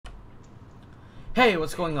Hey,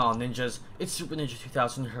 what's going on, ninjas? It's Super Ninja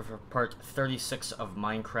 2000 here for part 36 of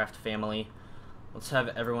Minecraft Family. Let's have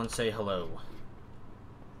everyone say hello.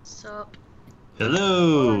 Sup?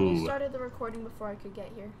 Hello! Hold on, you started the recording before I could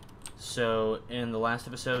get here. So, in the last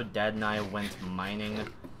episode, Dad and I went mining,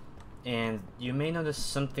 and you may notice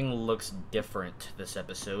something looks different this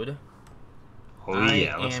episode. Oh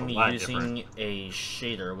yeah, I looks am a lot using different. a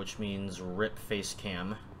shader, which means rip face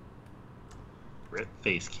cam. Rip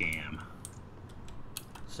face cam.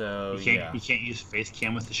 So, You yeah. can't use face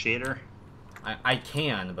cam with the shader? I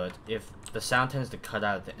can, but if the sound tends to cut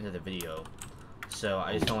out at the end of the video, so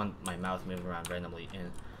I just don't want my mouth moving around randomly. And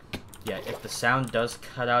yeah, if the sound does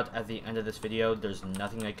cut out at the end of this video, there's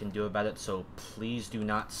nothing I can do about it, so please do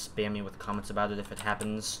not spam me with comments about it if it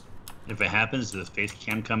happens. If it happens, does the face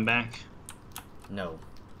cam come back? No.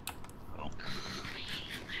 Oh.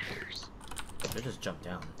 They just jumped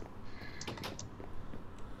down.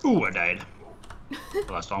 Ooh, I died. I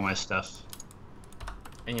lost all my stuff.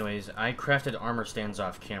 Anyways, I crafted armor stands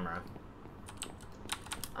off camera.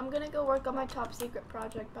 I'm gonna go work on my top secret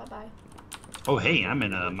project. Bye bye. Oh hey, I'm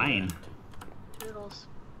in a mine. Toodles.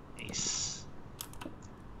 Nice.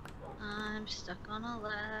 I'm stuck on a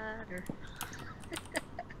ladder.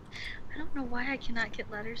 I don't know why I cannot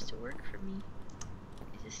get ladders to work for me.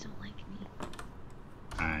 They just don't like me.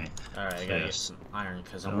 Alright. Alright, I gotta get some iron,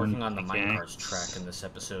 because I'm working on the minecarts track in this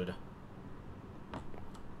episode.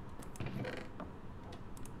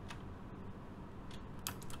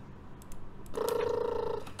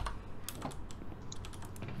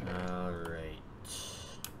 Alright.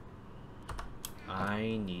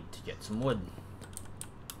 I need to get some wood.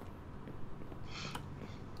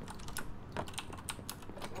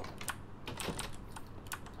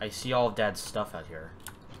 I see all of Dad's stuff out here.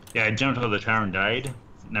 Yeah, I jumped out of the tower and died.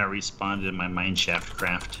 And I respawned in my mineshaft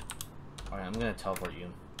craft. Alright, I'm gonna teleport you.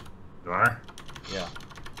 You are? Yeah.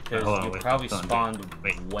 Because Hold on, you wait, probably hold on, spawned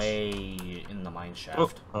wait. way in the mine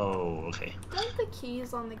shaft. Oh, okay. Don't the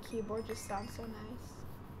keys on the keyboard just sound so nice?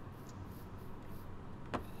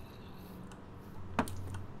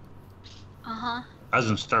 Uh-huh. I was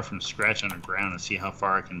gonna start from scratch underground and see how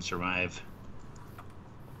far I can survive.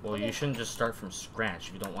 Well, you shouldn't just start from scratch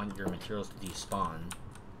if you don't want your materials to despawn.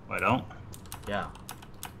 Oh, I don't? Yeah.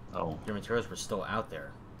 Oh. Your materials were still out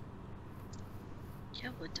there. Yeah,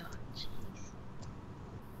 wood dog. Jeez.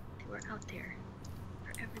 They were out there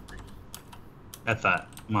for everybody. I thought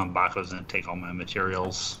Mom Bach was gonna take all my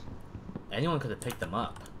materials. Anyone could have picked them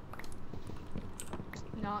up.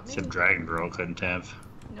 Not me. Except Dragon Girl couldn't have.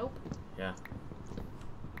 Nope. Yeah.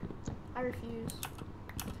 I refuse.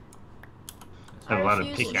 I have a lot of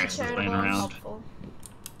refuse to be pickaxes laying charitable and around. helpful.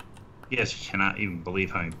 Yes, you cannot even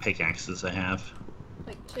believe how many pickaxes I have.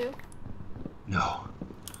 Like 2? No,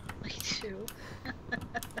 Like 2.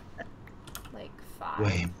 Like 5.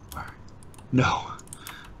 way more. No.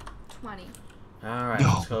 20. Alright,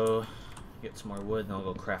 No. let's go get some more wood and I'll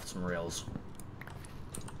go craft some rails.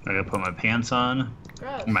 I gotta put my pants on.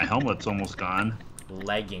 Gross. My helmet's almost gone.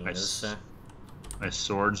 Leggings. My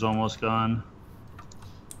sword's almost gone.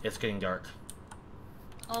 It's getting dark.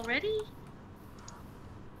 Already?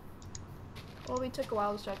 Well, we took a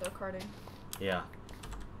while to start go karting. Yeah.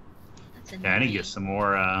 That's Yeah, I need to get some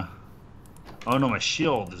more, Oh no, my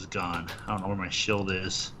shield is gone. I don't know where my shield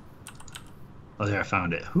is. Oh, there, I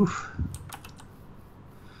found it. Whew.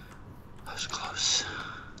 That was close.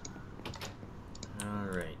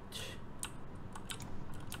 Alright.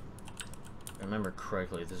 If I remember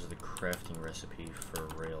correctly, this is the crafting recipe for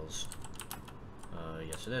rails.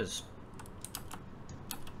 Yes it is.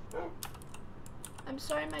 I'm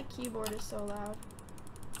sorry my keyboard is so loud.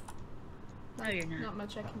 No, you're not. Not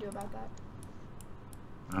much I can do about that.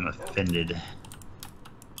 I'm offended.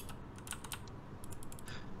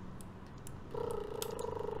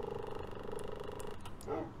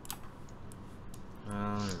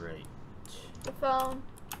 Alright. The phone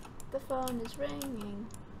is ringing.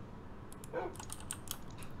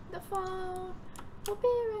 The phone will be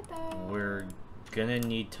right there. We're gonna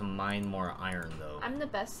need to mine more iron though. I'm the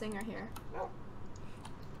best singer here.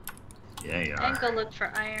 Yeah, you And go are. look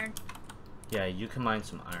for iron. Yeah, you can mine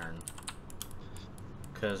some iron.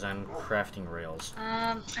 Because I'm crafting rails.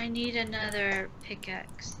 I need another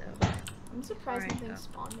pickaxe though. I'm surprised Alright, nothing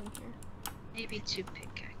spawned in here. Maybe 2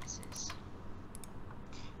 pickaxes.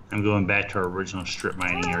 I'm going back to our original strip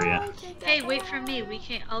mining area. Hey, wait for me. We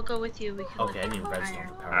can. I'll go with you. We can Okay, I look need for redstone iron.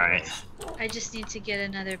 for power Alright. rails. I just need to get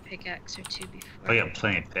another pickaxe or 2 before. I got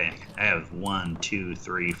plenty of pick. I have 1, 2,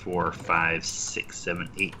 3, 4, 5, 6, 7,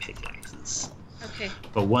 8 pickaxes. Okay.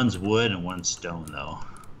 But one's wood and one's stone, though.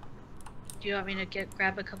 Do you want me to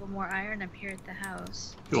grab a couple more iron? I'm here at the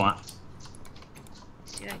house. If you want.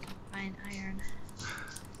 see if I can find iron.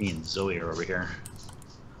 Me and Zoe are over here.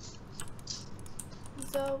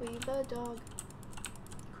 Zoe the dog.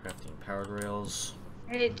 Crafting powered rails.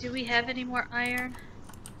 Hey, do we have any more iron?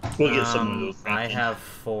 We'll get someone to go I crafting. have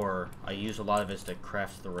 4. I use a lot of it to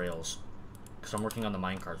craft the rails. Because I'm working on the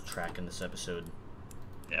minecart track in this episode.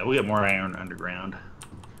 Yeah, we'll get more iron underground.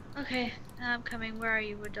 Okay, I'm coming. Where are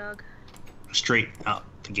you, Wood Dog? Straight out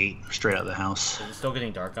the gate, straight out the house. Is it still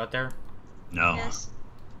getting dark out there? No, Yes.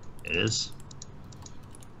 it is.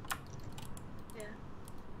 Yeah.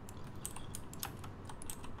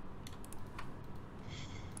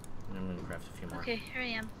 I'm gonna craft a few more. Okay, here I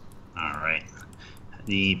am. Alright.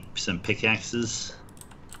 Need some pickaxes.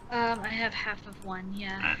 I have half of one.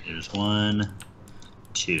 Yeah. Alright, there's 1,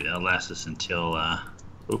 2. That'll last us until,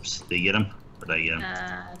 oops, did you get them? Or did I get them?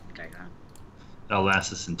 I think I got 'em. That'll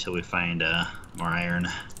last us until we find, more iron.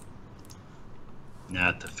 Now I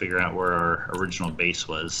have to figure out where our original base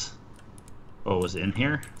was. Oh, was it in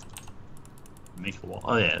here? Make a wall.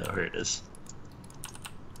 Oh yeah, here it is.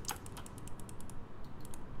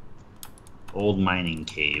 Old mining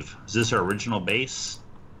cave. Is this our original base?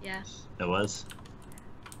 Yeah. It was?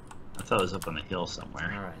 I thought it was up on the hill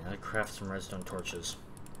somewhere. Alright, now craft some redstone torches.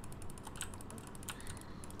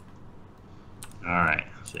 Alright,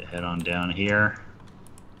 so head on down here.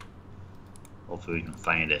 Hopefully we can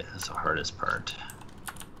find it. That's the hardest part.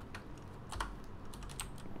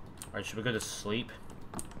 Alright, should we go to sleep?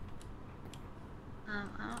 I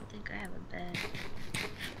don't think I have a bed.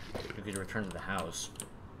 We could return to the house.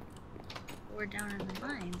 We're down in the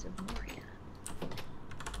mines of Moria.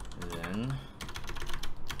 Then...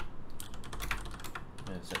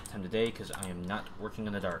 It's that time of day because I am not working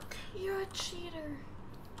in the dark. You're a cheater.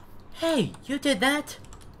 Hey, you did that!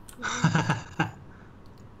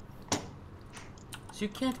 So you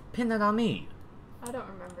can't pin that on me. I don't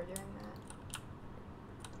remember doing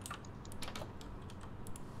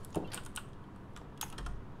that.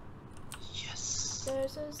 Yes.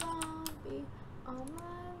 There's a zombie on my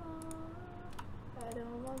lawn. I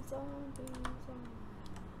don't want zombies on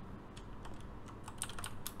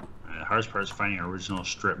The hardest part is finding our original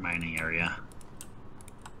strip mining area.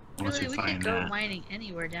 Once Really, we we find can go that, mining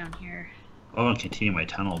anywhere down here. I want to continue my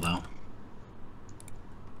tunnel though.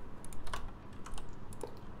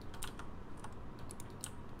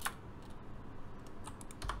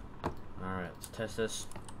 Alright, let's test this.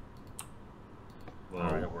 Well,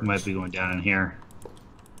 Alright, it we might works. be going down in here.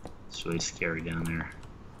 It's really scary down there.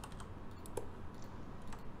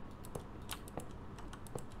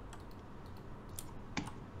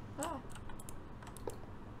 Ah,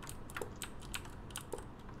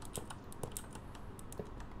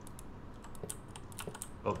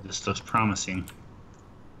 Oh, this looks promising.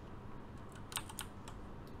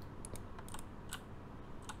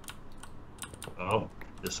 Oh,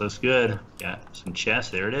 this looks good. Got some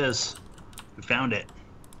chests. There it is. We found it.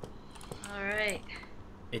 Alright.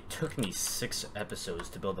 It took me 6 episodes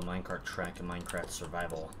to build the minecart track in Minecraft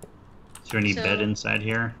Survival. Is there any So- bed inside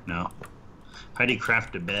here? No. How do you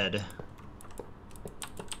craft a bed?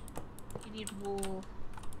 You need wool.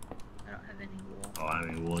 I don't have any wool. Oh, I don't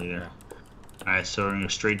have any wool either. Yeah. Alright, so we're gonna go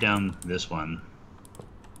straight down this one.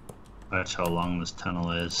 That's how long this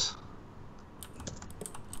tunnel is.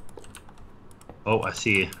 Oh, I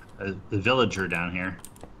see the villager down here.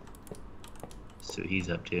 See what he's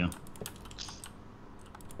up to.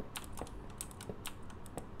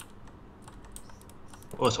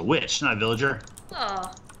 Oh, it's a witch, not a villager.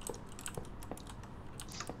 Oh,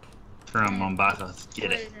 Turn on Mombasa, let's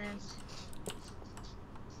get it. poisoned.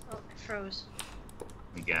 Oh, I froze.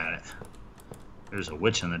 We got it. There's a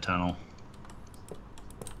witch in the tunnel.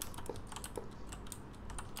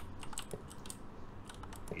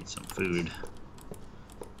 Eat some food.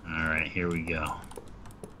 Alright, here we go.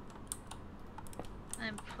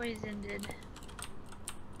 I'm poisoned. Eat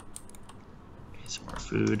some more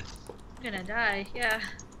food. I'm gonna die. Yeah.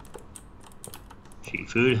 Should eat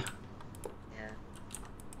food. Yeah.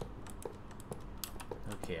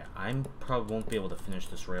 Okay, I probably won't be able to finish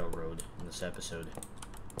this railroad in this episode.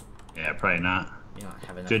 Yeah, probably not. You know, I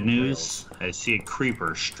have enough Good rails. news, I see a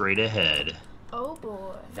creeper straight ahead. oh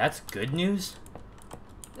boy. That's good news?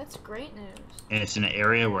 That's great news. And it's in an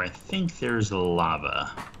area where I think there's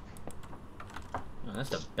lava. No, that's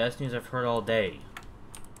the best news I've heard all day.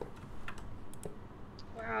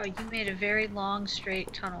 Wow, you made a very long,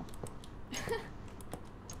 straight tunnel.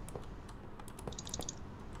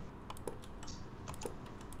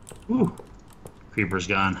 Woo! Creeper's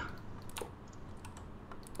gone.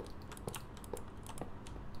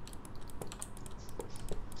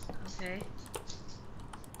 Okay.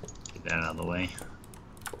 Get that out of the way.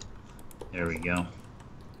 There we go.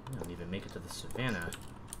 I don't even make it to the savannah.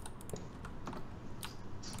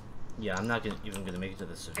 Yeah, I'm not even gonna make it to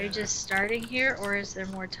the savannah. Are you just starting here, or is there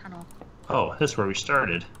more tunnel? Oh, that's where we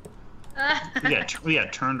started. We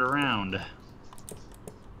got turned around. I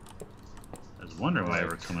was wondering why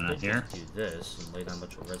we're coming out here. Do this and lay down a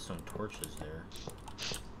bunch of redstone torches there.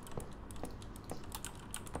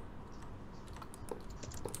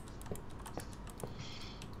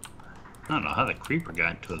 I don't know how the creeper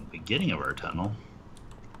got to the beginning of our tunnel.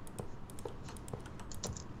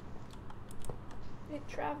 It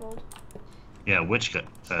traveled. Yeah, witch got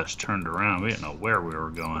us turned around. We didn't know where we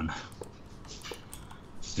were going.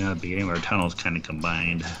 You know, the beginning of our tunnel's kind of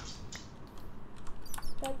combined. Is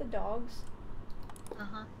that the dogs?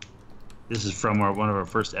 Uh-huh. This is from one of our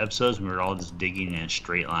first episodes. We were all just digging in a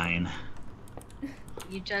straight line.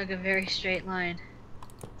 You dug a very straight line.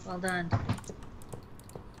 Well done.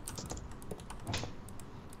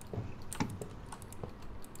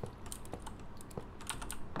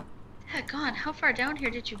 God, how far down here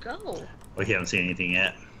did you go? We haven't seen anything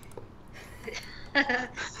yet.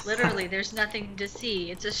 Literally, there's nothing to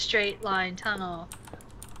see. It's a straight line tunnel.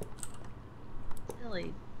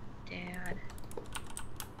 Silly Dad.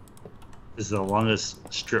 This is the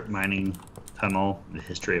longest strip mining tunnel in the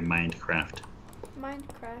history of Minecraft.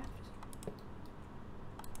 Minecraft.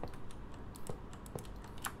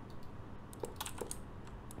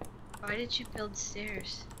 Why did you build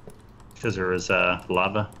stairs? Because there was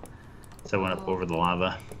lava. So I went up over the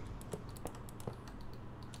lava.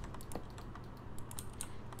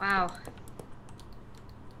 Wow.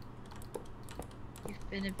 You've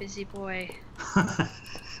been a busy boy. Laying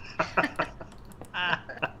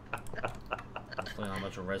on a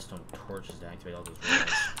bunch of redstone torches to activate all those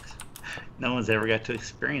rails. No one's ever got to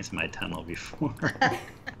experience my tunnel before.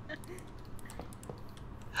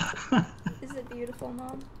 Is it beautiful,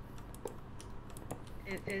 Mom?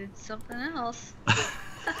 It's something else.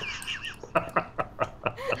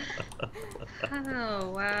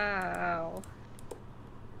 Oh, wow.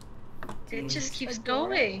 It just keeps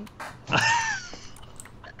going.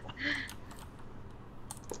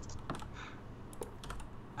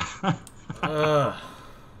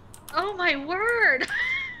 Oh my word!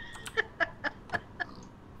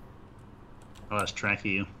 I lost track of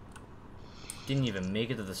you. Didn't even make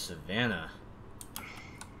it to the savannah.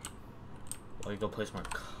 Well, you go place more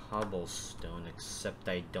cobblestone, except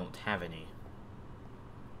I don't have any.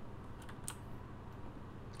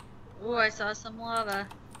 Oh, I saw some lava.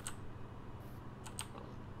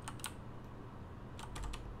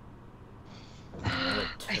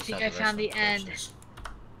 I think I found the end.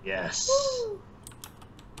 Yes. Woo!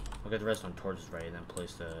 I'll get the redstone torches ready and then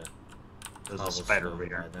place the There's a spider over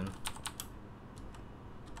here. Then.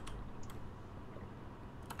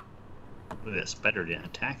 Look, that spider didn't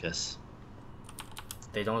attack us.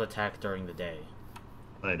 They don't attack during the day.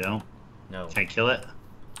 But I don't. No. Can I kill it?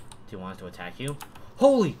 Do you want it to attack you?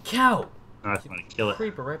 Holy cow! I just want to kill it.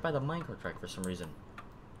 Creeper right by the minecart track for some reason.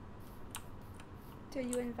 Did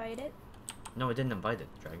you invite it? No, I didn't invite it,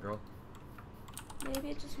 Drag Girl. Maybe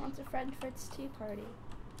it just wants a friend for its tea party.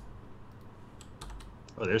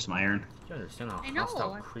 Oh, there's some iron. You understand how I know,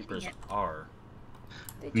 hostile I'm creepers getting it. are.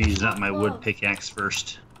 They Let me use just up my want wood love. pickaxe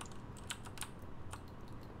first.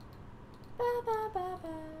 Ba, ba, ba, ba,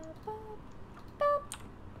 ba, ba.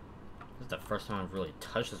 This is the first time I've really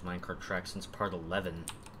touched this minecart track since part 11.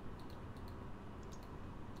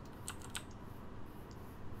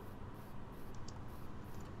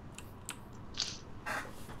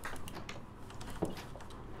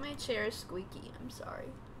 My chair is squeaky. I'm sorry.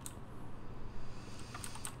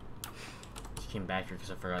 Came back here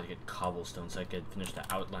because I forgot to get cobblestone so I could finish the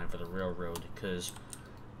outline for the railroad, because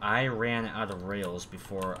I ran out of rails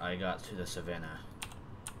before I got to the savannah.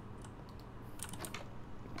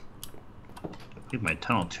 Made my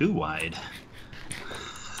tunnel too wide.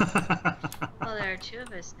 Well, there are two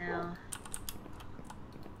of us now.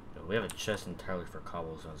 But we have a chest entirely for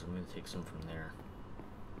cobblestone, so I'm going to take some from there.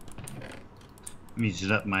 Let me use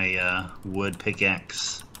up my wood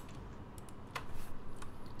pickaxe.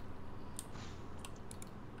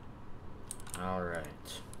 Alright.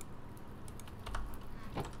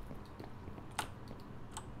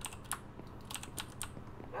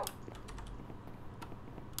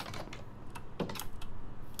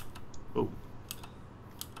 Oh,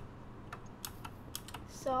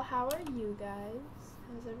 So how are you guys?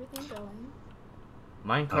 How's everything going?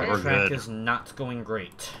 Minecart we're track good. is not going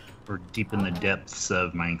great, we're deep in the depths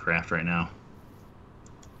of Minecraft right now.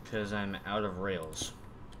 because I'm out of rails.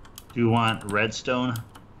 Do you want redstone?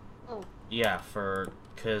 Oh, Yeah,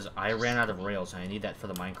 because I ran out of rails and I need that for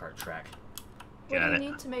the minecart track. What Got do it. you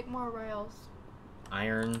need to make more rails?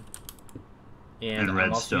 iron, and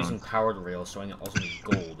I'm also redstone. using powered rails, so I also need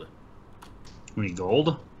gold. We need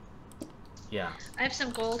gold? Yeah. I have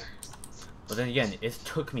some gold. But then again, it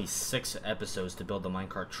took me 6 episodes to build the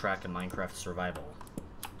minecart track in Minecraft Survival.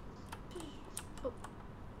 Oh.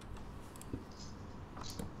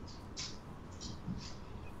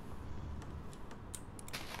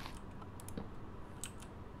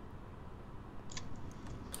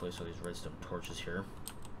 Place all these redstone torches here.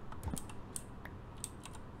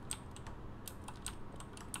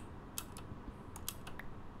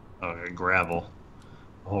 Oh, I got gravel.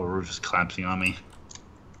 The whole roof is collapsing on me.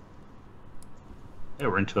 Hey,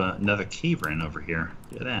 we're into another cave in over here.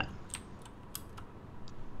 Look at that.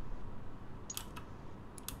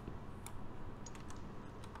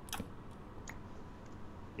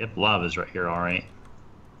 Yep, lava's right here, alright.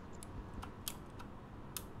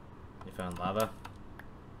 You found lava?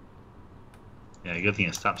 Yeah, good thing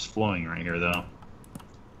it stops flowing right here, though.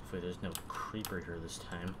 Hopefully there's no creeper here this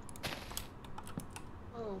time.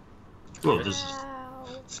 Oh. Whoa, there's Ow.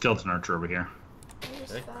 a skeleton archer over here. I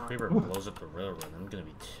just If that fell. creeper blows up the railroad, I'm gonna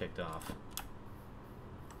be ticked off.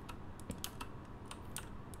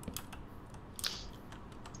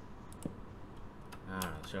 I don't know,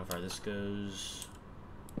 see how far this goes.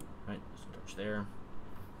 Right, there's a torch there.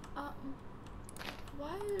 Why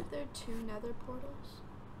are there 2 nether portals?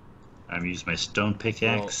 I'm using my stone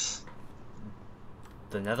pickaxe.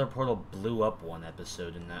 The nether portal blew up one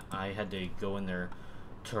episode, and I had to go in there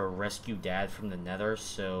to rescue Dad from the nether,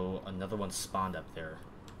 so another one spawned up there.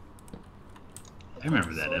 I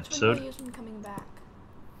remember that so episode. Which one do I use when coming back?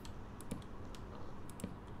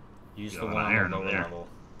 Use You the got one on iron the over lower there. level.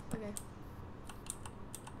 Okay.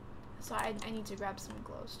 So I need to grab some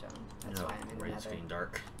glowstone. That's No, why I'm in the right, it's nether. getting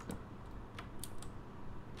dark.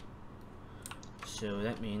 So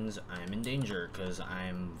that means I'm in danger, because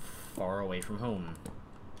I'm far away from home.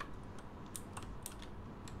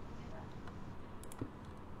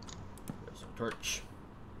 There's some torch.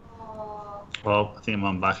 Well, I think I'm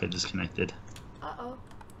on Baka disconnected. Uh-oh.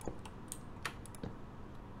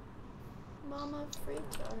 Mama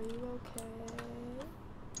Frita, are you okay?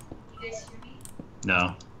 You guys hear me?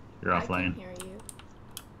 No, you're I can offline. hear you.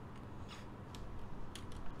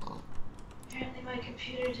 Apparently my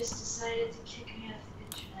computer just decided to kick me off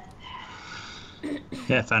the internet.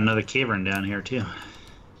 Yeah, I found another cavern down here too.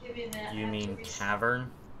 Give me a minute. I You have to mean reset.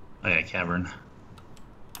 cavern? Oh yeah, cavern.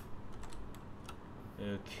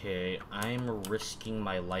 Okay, I'm risking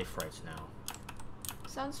my life right now.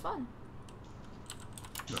 Sounds fun.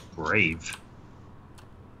 Brave.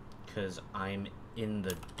 Because I'm in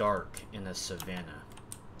the dark in a savanna.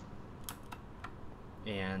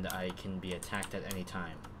 And I can be attacked at any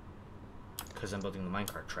time. Because I'm building the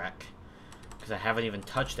minecart track. Because I haven't even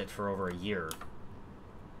touched it for over a year.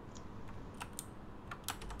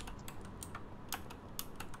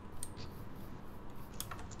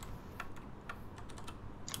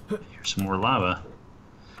 Here's some more lava.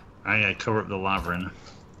 I gotta cover up the lava in.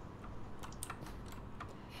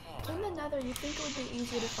 In the nether, you think it would be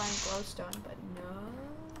easy to find glowstone, but no.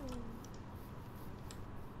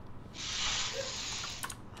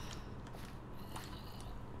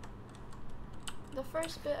 The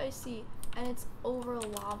first bit I see, and it's over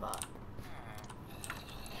lava.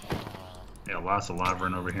 Yeah, lots of lava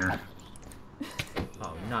in over here.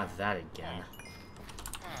 Oh, not that again.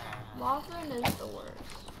 Lavrin is the worst.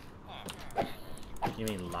 You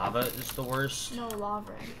mean lava is the worst? No,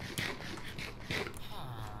 Lavrin.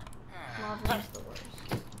 Lavrin's the worst.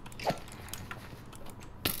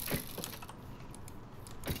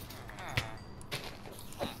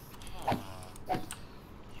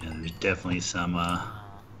 Yeah, there's definitely some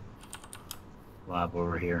lava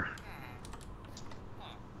over here.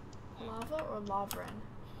 Lava or Lavrin?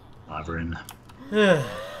 Lava in.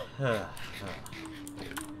 I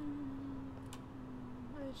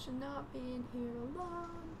should not be in here alone,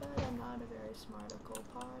 but I'm not a very smarticle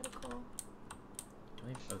particle.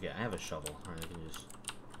 Okay, I have a shovel. Alright, I can just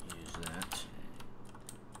use that.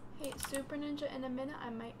 Hey, Super Ninja, in a minute I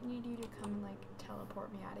might need you to come and, like,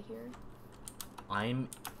 teleport me out of here. I'm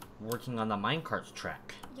working on the minecart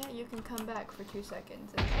track. Yeah, you can come back for 2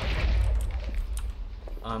 seconds.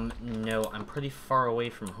 No, I'm pretty far away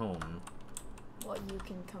from home. Well, you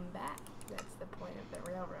can come back. That's the point of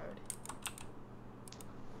the railroad.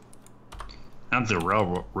 I don't think the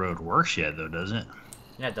railroad works yet, though, does it?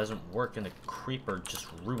 Yeah, it doesn't work, and the creeper just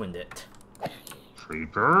ruined it.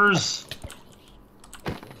 Creepers!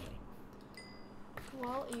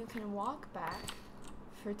 Well, you can walk back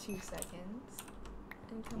for 2 seconds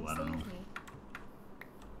and come Well, I don't save know. me.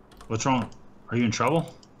 What's wrong? Are you in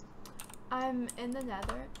trouble? I'm in the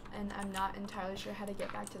nether, and I'm not entirely sure how to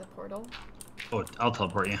get back to the portal. Oh, I'll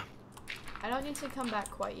teleport you. I don't need to come back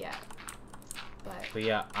quite yet. But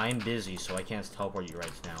yeah, I'm busy, so I can't teleport you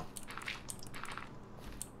right now.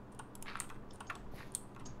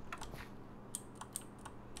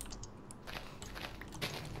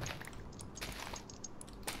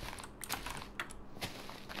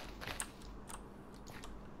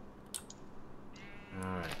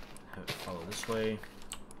 Alright, have it follow this way.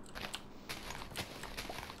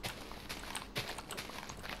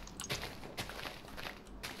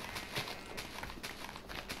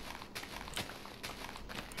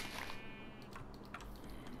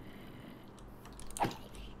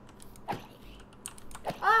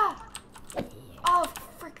 Ah! Oh,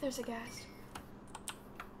 frick, there's a ghast.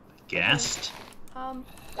 Ghast?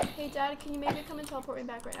 Hey Dad, can you maybe come and teleport me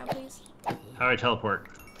back right now, please? How do I teleport?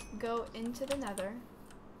 Go into the nether.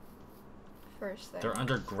 First thing. They're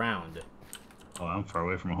underground. Oh, I'm far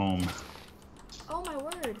away from home. Oh my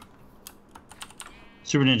word.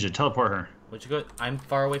 Super Ninja, teleport her. What'd you go? I'm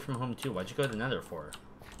far away from home too. Why'd you go to the nether for?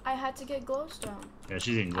 I had to get glowstone. Yeah,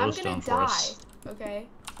 she's getting I'm glowstone gonna for die. us. Okay.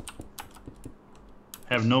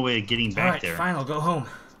 I have no way of getting back Alright, there. fine, I'll go home.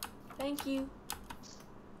 Thank you.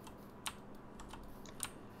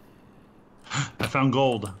 I found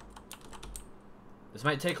gold. This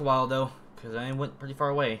might take a while though, because I went pretty far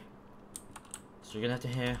away. So you're gonna have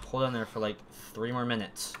to hold on there for like 3 more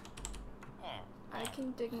minutes. I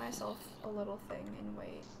can dig myself a little thing and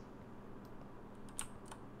wait.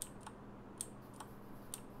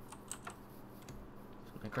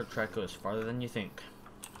 My cart track goes farther than you think.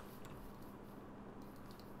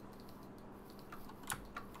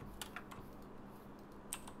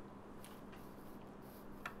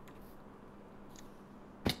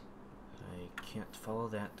 I can't follow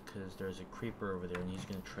that because there's a creeper over there and he's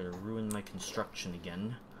gonna try to ruin my construction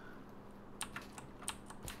again.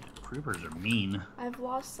 Creepers are mean. I've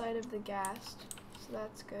lost sight of the ghast, so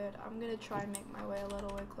that's good. I'm gonna try and make my way a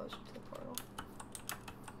little way closer to the portal.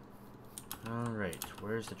 Alright,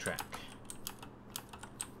 where's the track?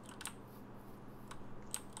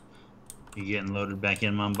 You getting loaded back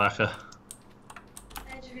in, Mambaka? I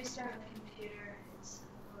had to restart my computer. It's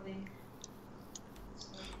loading.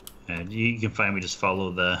 And you can find me, just follow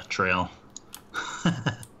the trail. If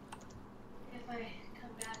I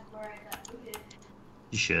come back where I got booted,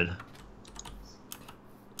 You should.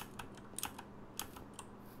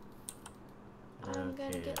 I'm gonna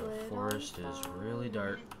Okay, get the lit forest on is really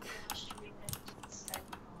dark.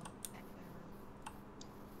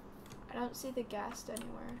 I don't see the ghast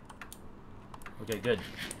anywhere. Okay, good.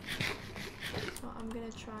 So I'm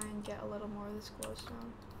gonna try and get a little more of this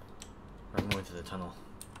glowstone. I'm going through the tunnel.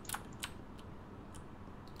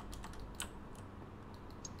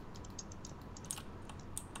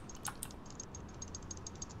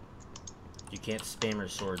 You can't spam your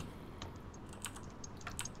sword.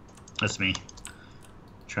 That's me.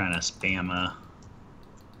 Trying to spam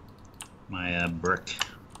my brick.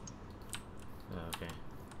 Oh, okay.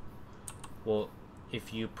 Well,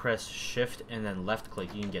 if you press shift and then left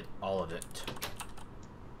click, you can get all of it.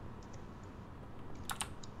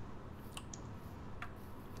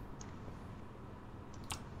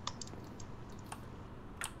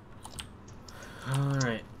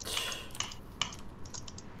 Alright.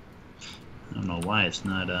 I don't know why it's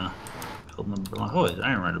not building the block. Oh, it's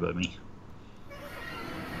iron right above me.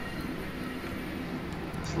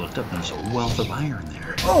 Just looked up and there's a wealth of iron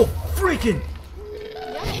there. Oh, freaking!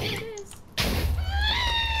 Yeah, it is.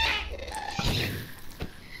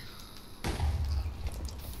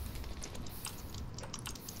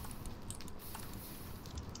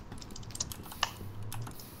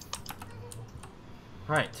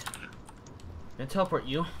 Alright. I'm gonna teleport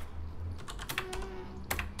you.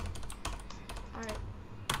 Alright.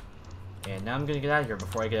 And now I'm gonna get out of here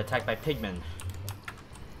before I get attacked by pigmen.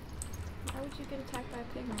 Why would you get attacked by a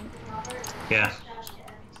pigman? Robert, Yeah. Josh to add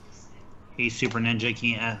me to this thing. Hey, Super Ninja, can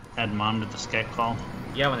you add Mom to the Skype call?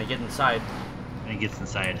 Yeah, when I get inside. And he gets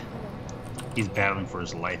inside. He's battling for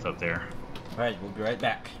his life up there. Alright, we'll be right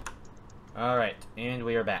back. Alright, and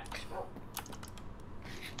we are back.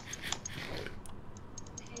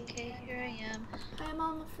 Okay, here I am. Hi,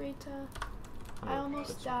 Mama Frita. I Oh,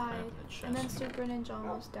 almost put some crap died. in the chest. And then Super Ninja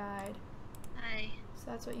almost died. Hi. So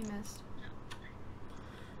that's what you missed.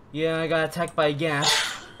 Yeah, I got attacked by a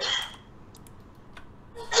gas.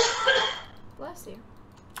 Bless you.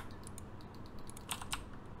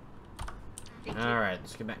 Thank you. Alright,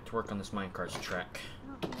 let's get back to work on this minecart's track.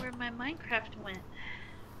 I don't know where my Minecraft went.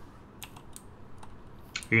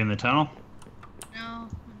 You're in the tunnel? No, I'm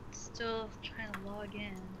still trying to log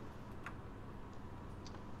in.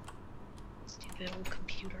 build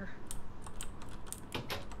computer.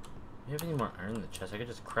 You have any more iron in the chest? I could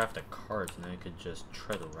just craft a cart and then I could just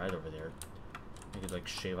try to ride over there. I could like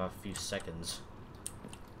shave off a few seconds.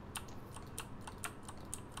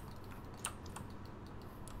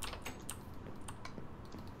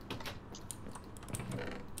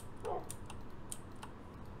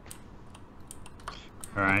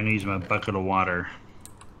 Alright, I need to use my bucket of water.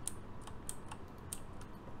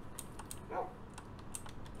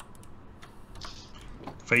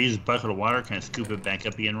 If I use a bucket of water, can I scoop it back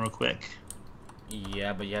up again real quick?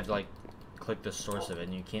 Yeah, but you have to like click the source of it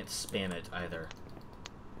and you can't spam it either.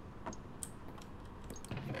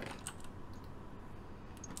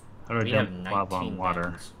 How do I We have dump lava 19 on water?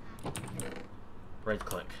 diamonds. Right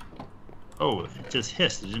click. Oh, it just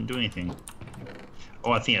hissed. It didn't do anything.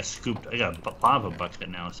 Oh, I think I got a lava bucket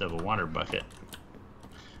now instead of a water bucket.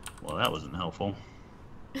 Well, that wasn't helpful.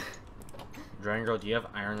 Dragon Girl, do you have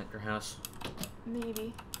iron at your house?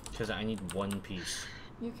 Maybe. Because I need one piece.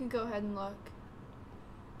 You can go ahead and look.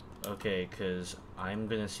 Okay, because I'm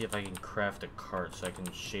going to see if I can craft a cart so I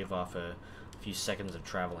can shave off a few seconds of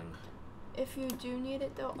traveling. If you do need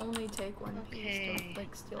it, they'll only take one piece. Okay. Don't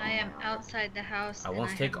like steal I am my armor. outside the house. I and won't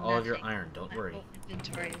take have all of your nothing. iron, don't My worry. whole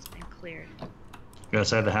inventory has been cleared. You're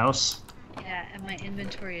outside the house? Yeah, and my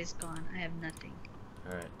inventory is gone. I have nothing.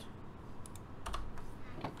 Alright.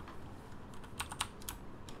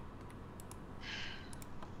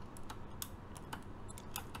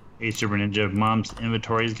 Hey, Super Ninja, if Mom's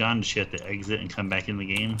inventory is gone, does she have to exit and come back in the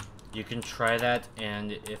game? You can try that,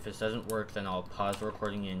 and if it doesn't work, then I'll pause the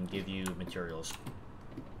recording and give you materials.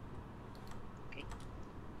 Okay.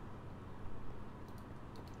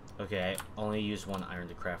 Okay, I only used one iron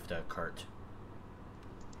to craft a cart.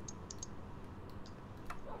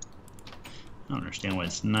 I don't understand why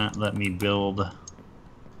it's not letting me build.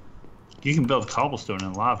 You can build cobblestone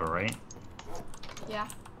in lava, right? Yeah.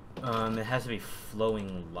 It has to be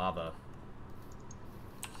flowing lava.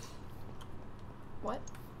 What?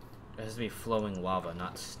 It has to be flowing lava,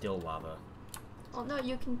 not still lava. Well, no,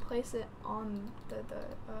 you can place it on the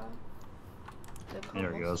There it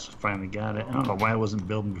cobbles. goes. Finally got it. I don't know why I wasn't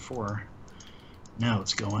building before. Now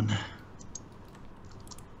it's going.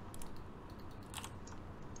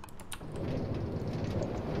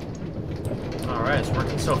 Alright, it's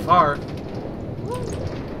working so far. Oh, my word.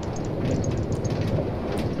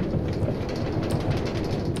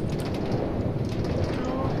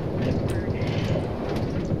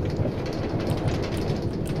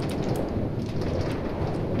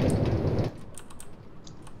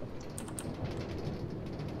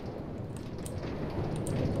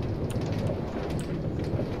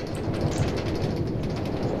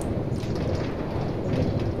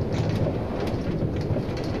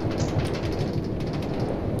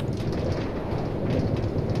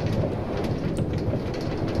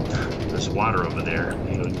 There's water over there.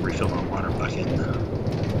 You can refill my water bucket.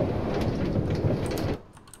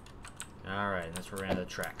 Alright, that's where we're at the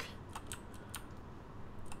track.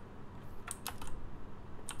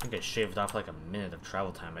 I think I shaved off like a minute of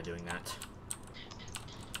travel time by doing that.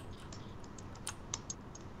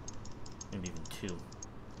 Maybe even 2.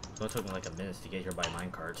 So it took me like a minute to get here by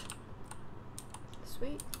minecart.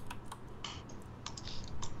 Sweet.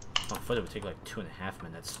 On foot it would take like 2.5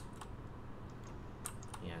 minutes.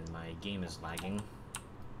 And my game is lagging.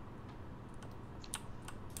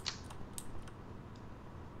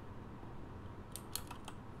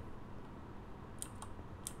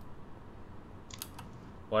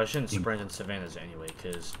 Well, I shouldn't sprint in savannas anyway,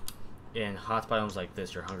 because in hot biomes like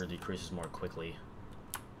this, your hunger decreases more quickly.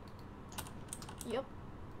 Yep.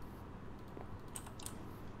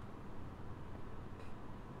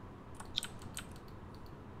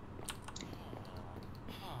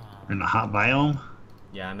 In a hot biome?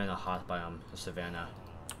 Yeah, I'm in a hot biome, a savanna.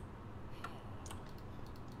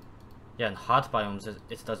 Yeah, in hot biomes,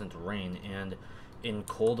 it doesn't rain, and in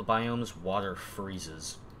cold biomes, water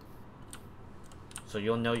freezes. So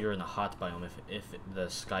you'll know you're in a hot biome if the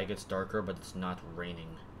sky gets darker, but it's not raining.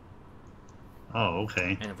 Oh,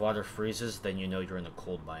 okay. And if water freezes, then you know you're in a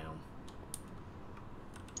cold biome.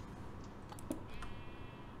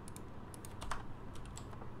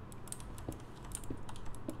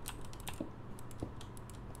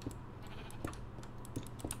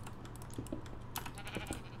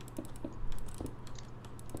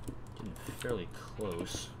 Getting fairly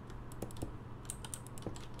close.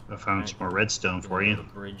 I found some more redstone for you. The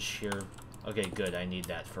bridge here. Okay, good. I need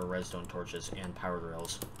that for redstone torches and power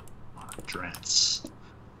rails. Drats.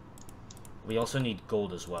 We also need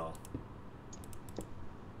gold as well.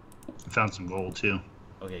 I found some gold too.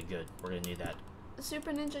 Okay, good. We're gonna need that.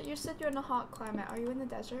 Super Ninja, you said you're in a hot climate. Are you in the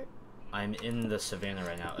desert? I'm in the savannah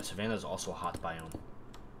right now. Savannah is also a hot biome.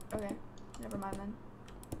 Okay, never mind then.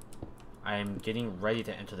 I'm getting ready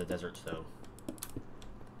to enter the deserts though.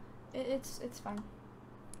 It's fine.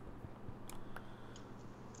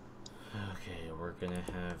 Okay, we're gonna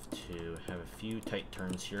have to have a few tight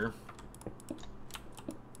turns here.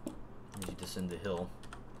 As you descend the hill.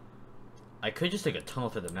 I could just take a tunnel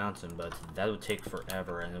through the mountain, but that would take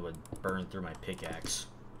forever and it would burn through my pickaxe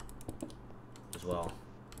as well.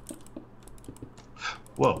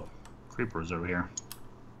 Whoa, creepers over here.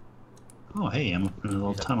 Oh, hey, I'm up in a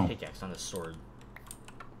little Use a tunnel. pickaxe, not a sword.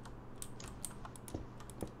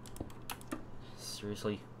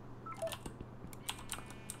 Seriously?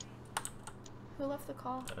 Who left the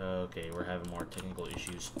call? Okay, we're having more technical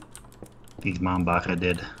issues. Big Mom Baka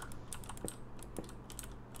did.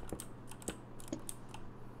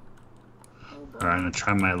 Oh boy. Alright, I'm gonna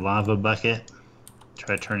try my lava bucket.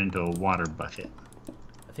 Try to turn into a water bucket.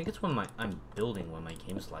 I think it's when I'm building when my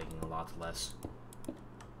game's lagging a lot less.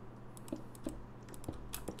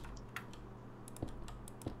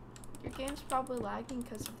 Your game's probably lagging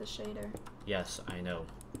because of the shader. Yes, I know.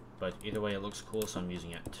 But either way, it looks cool, so I'm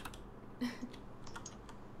using it.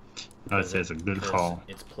 I would say it's a good Because call.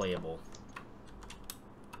 It's playable.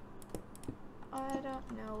 I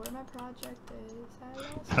don't know where my project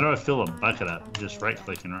is. How do I fill a bucket up? Just right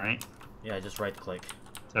clicking, right? Yeah, just right click.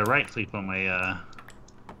 So I right click on my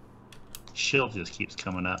shield just keeps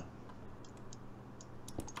coming up.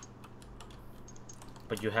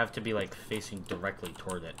 But you have to be like facing directly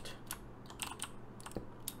toward it.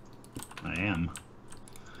 I am.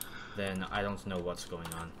 Then I don't know what's going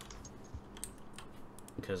on.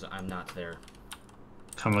 Because I'm not there.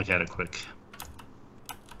 Come look at it quick.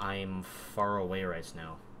 I'm far away right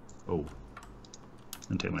now. Oh.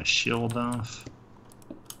 And take my shield off.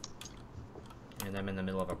 And I'm in the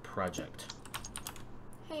middle of a project.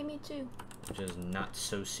 Hey, me too. Which is not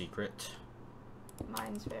so secret.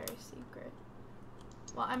 Mine's very secret.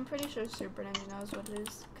 Well, I'm pretty sure Super Ninja knows what it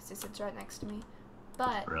is because he sits right next to me.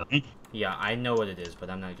 But Really? Yeah, I know what it is, but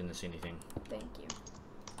I'm not gonna say anything. thank you.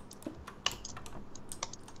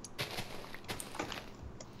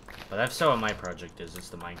 But I've said what my project is. It's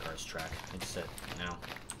the minecarts track. It's it now.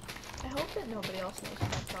 I hope that nobody else knows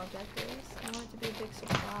what my project is. I want it to be a big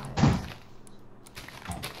surprise.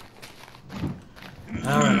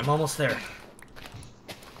 Alright, I'm almost there.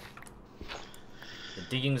 The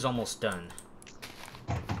digging's almost done.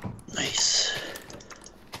 Nice.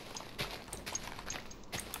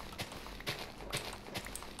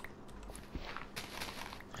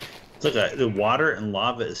 Look, the water and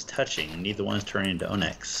lava is touching, and neither one's turning into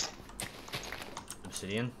onyx.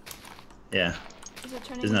 Obsidian? Yeah. Is it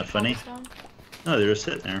turning Isn't that into funny? cobblestone? No, they were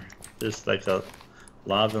sitting there. There's like a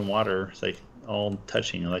lava and water. It's like all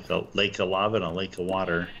touching, like a lake of lava and a lake of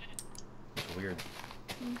water. It's weird.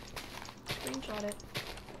 Screenshot it.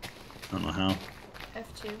 I don't know how.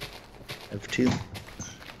 F2. F2.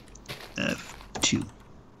 F2.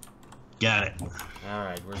 Got it.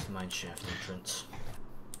 Alright, where's the mine shaft entrance?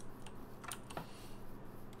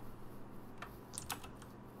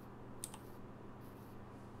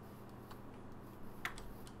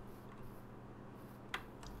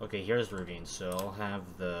 Okay, here's the ravine, so I'll have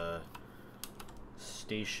the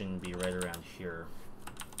station be right around here.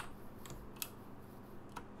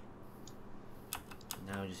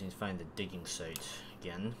 Now I just need to find the digging site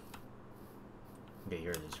again. Okay,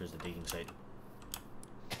 here it is. Here's the digging site.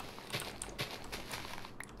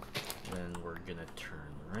 Then we're gonna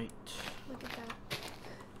turn right. Look at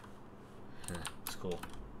that. It's cool.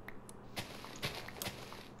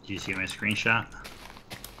 Do you see my screenshot?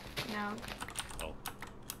 No. Oh.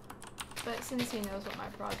 But since he knows what my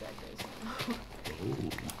project is now. Ooh.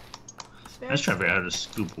 It's I very was trying to figure out how to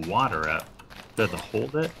scoop water up. Do I have to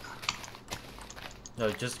hold it? No,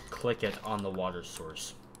 just click it on the water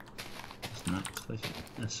source. It's not clicking.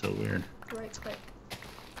 That's so weird. right click.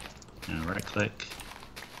 And right click.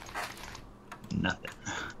 Nothing.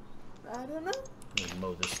 I don't know. Let me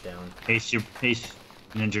mow this down. Hey,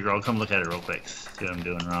 Ninja Girl, come look at it real quick. See what I'm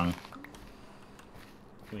doing wrong.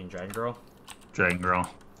 You mean Dragon Girl? Dragon Girl.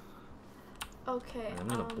 Okay. I'm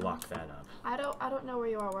gonna block that up. I don't know where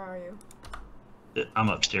you are. Where are you? I'm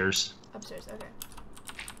upstairs. Upstairs.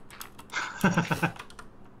 Okay.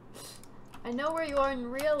 I know where you are in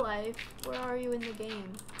real life. Where are you in the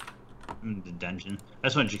game? I'm in the dungeon. I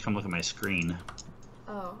just wanted you to come look at my screen.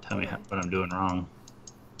 Oh. Tell me okay. what I'm doing wrong.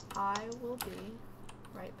 I will be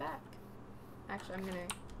right back. Actually, I'm gonna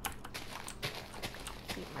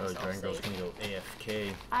keep Oh, myself Dragon Girl's safe. gonna go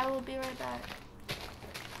AFK. I will be right back.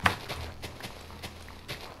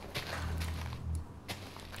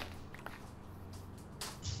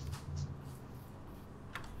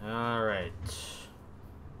 Alright.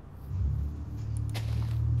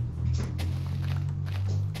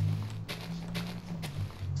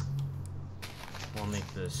 We'll make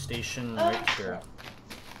the station right here.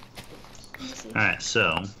 Let me see. Alright,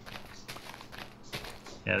 so.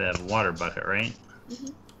 You gotta have a water bucket, right?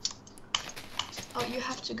 Oh, you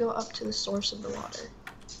have to go up to the source of the water.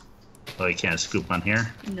 Oh, you can't scoop on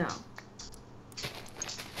here? No.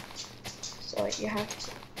 So you have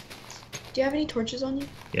to. Do you have any torches on you?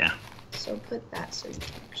 Yeah. So put that so you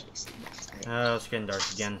can actually see that side. It's getting dark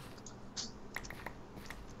again.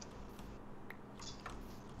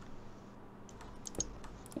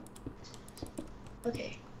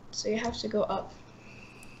 Okay, so you have to go up.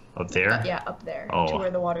 Up there? Yeah, up there. Oh. To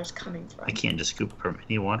where the water's coming from. I can't just scoop from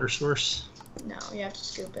any water source? No, you have to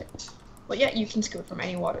scoop it. Well, yeah, you can scoop from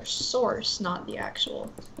any water source, not the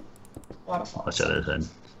actual waterfall. What's that other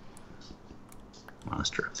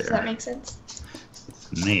monster up there? Does that make sense?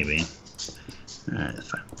 Maybe. Alright, let's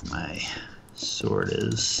find where my sword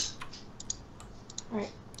is.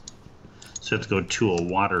 Alright. So you have to go to a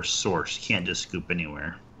water source. You can't just scoop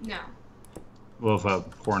anywhere. No. Well, if I'm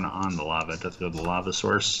pouring it on the lava, I have to go to the lava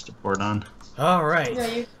source to pour it on. Alright. No,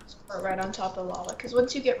 you just put it right on top of the lava. Because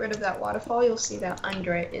once you get rid of that waterfall, you'll see that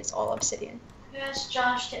under it is all obsidian. I asked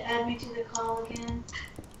Josh to add me to the call again.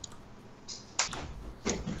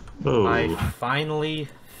 Oh, I finally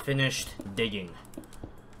finished digging.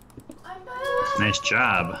 I'm back! nice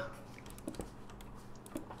job.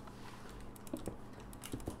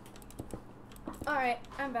 Alright,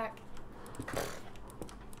 I'm back.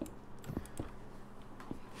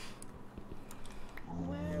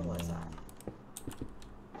 Where was I?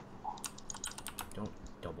 Don't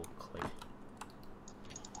double click.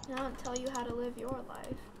 I don't tell you how to live your life.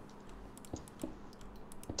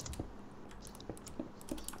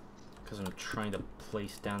 Because I'm trying to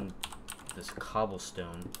place down this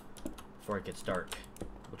cobblestone before it gets dark,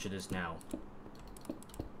 which it is now.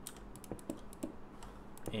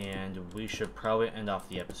 And we should probably end off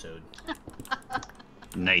the episode.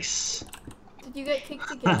 Nice. Did you get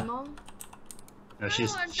kicked again, Mom? No, I'm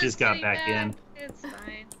she's just got getting back in. It's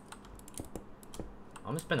fine.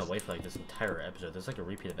 I'm just been away for like this entire episode. There's like a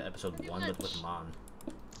repeat of episode Pretty 1 with much. Mom.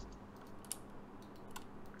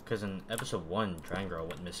 Because in episode 1, Dragon Girl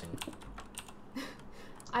went missing.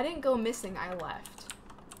 I didn't go missing, I left.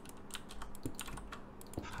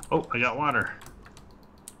 Oh, I got water.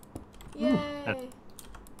 Yay!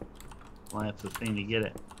 Well, I have the thing to get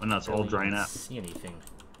it. Well, no, it's all Barely drying even up. See anything?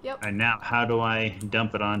 Yep. And now, how do I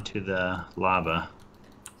dump it onto the lava?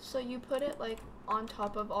 So you put it like on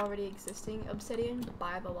top of already existing obsidian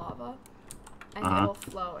by the lava, and it'll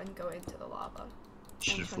flow and go into the lava.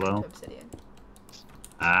 Should and it turn flow? into obsidian.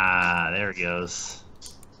 Ah, there it goes.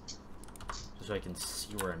 Just so I can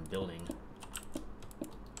see where I'm building.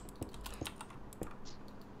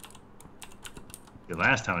 The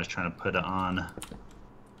last time I was trying to put it on.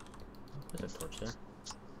 There's a torch there.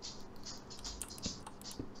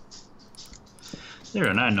 There,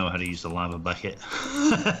 and I know how to use the lava bucket.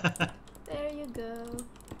 There you go.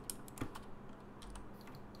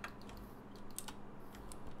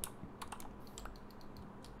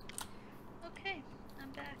 Okay, I'm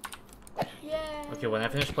back. Yay! Okay, when I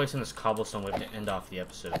finish placing this cobblestone, we have to end off the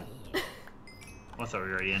episode. I thought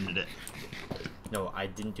we already ended it. No, I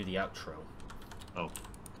didn't do the outro. Oh.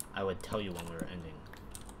 I would tell you when we were ending.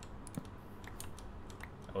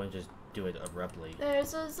 I wouldn't just do it abruptly.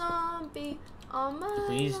 There's a zombie on my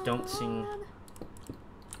Please don't sing lawn.